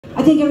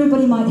I think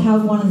everybody might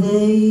have one of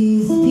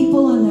these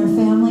people in their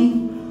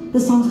family.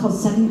 This song's called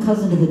Second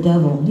Cousin to the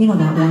Devil. You know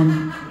that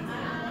one.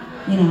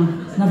 You know,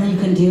 there's nothing you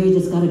can do, you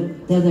just gotta,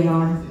 there they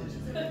are.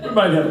 We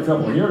might have a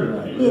couple here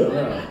tonight.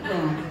 Yeah.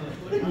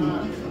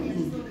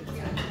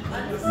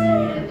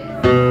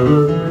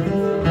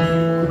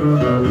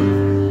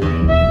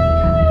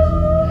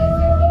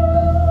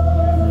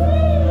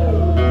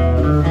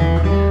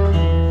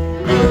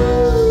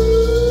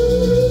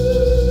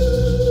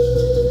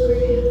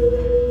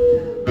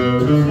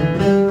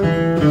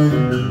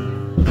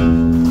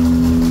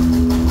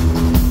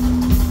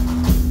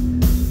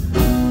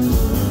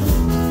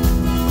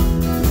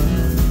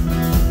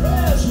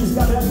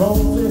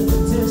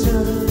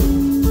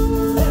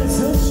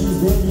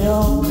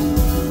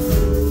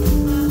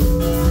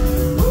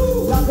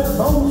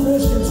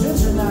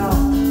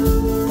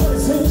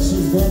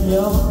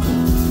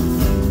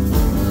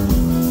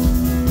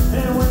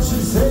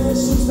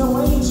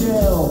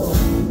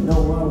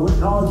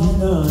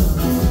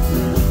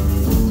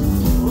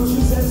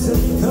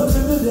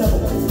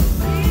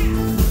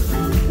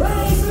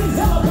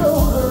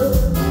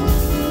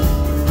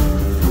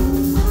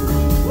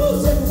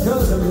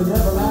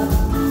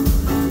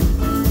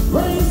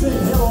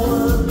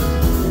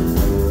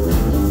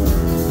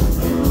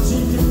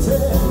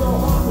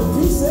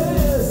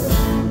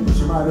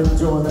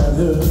 Enjoy that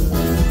hood.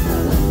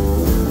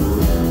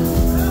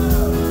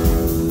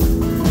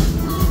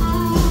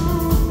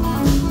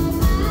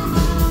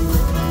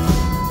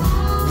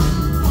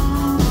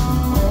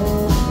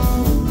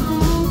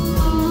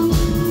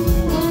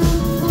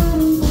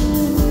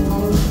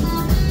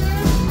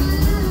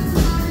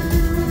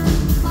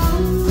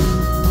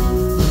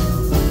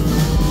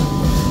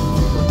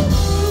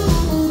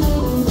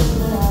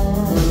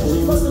 She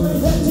must have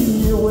made that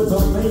deal with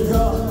her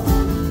makeup.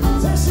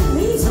 Said she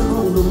needs a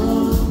road to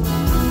run.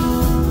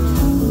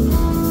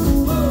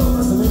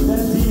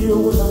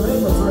 With a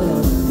labor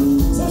friend,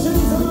 says she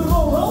needs a little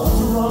more road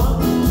to run.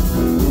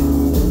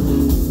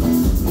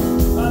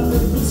 I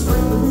think it's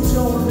straight to reach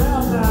on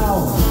down now.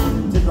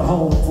 Take her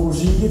home before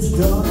she gets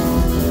done.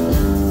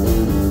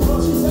 Well,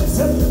 she said,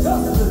 second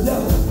cousin to the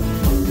devil.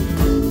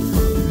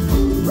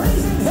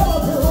 Raising hell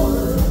up here on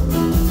her.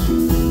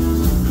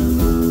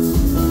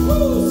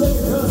 Woo,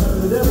 second cousin to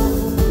the devil.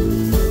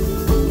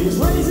 He's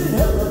raising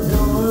hell up here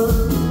on her.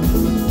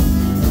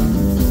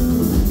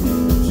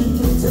 She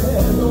can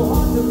tear your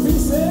heart to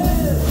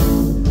pieces.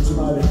 You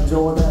might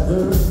enjoy that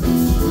hurt.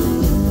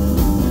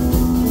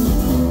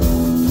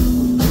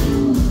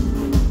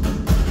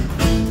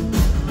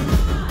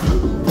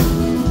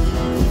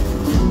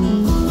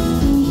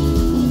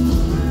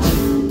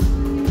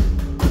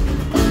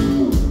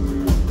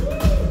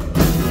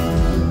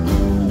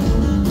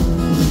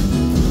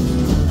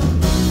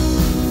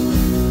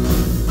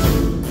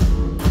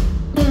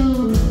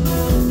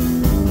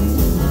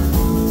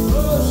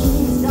 Oh,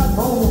 she's got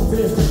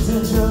bonefish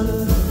attention.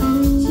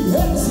 She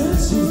had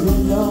since she's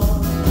been young.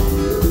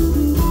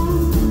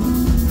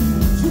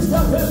 She's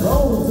got that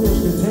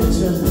bonefish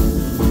attention.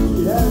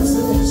 She had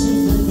since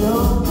she's been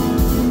young.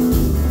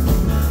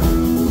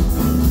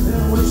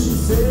 And when she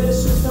says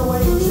she's no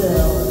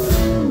angel,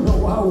 no,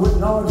 I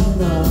wouldn't argue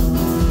none.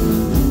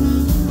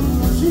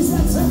 She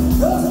said second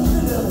cousin to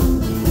the devil.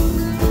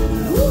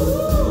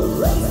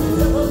 Woo-hoo, raising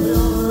hell up on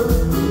her.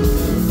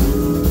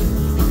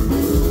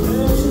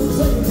 Yeah, she's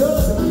second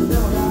cousin to the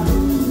devil guy.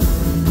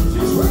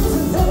 She's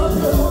raising hell up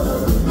on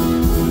her.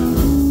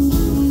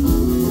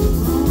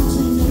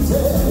 She can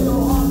tear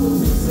your heart to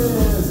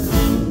pieces,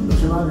 but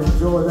you might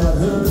enjoy that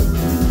hurt.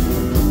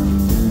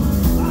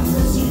 I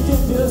said she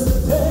can just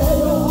tear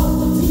your heart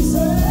to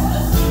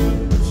pieces,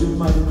 but you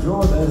might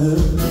enjoy that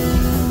hurt.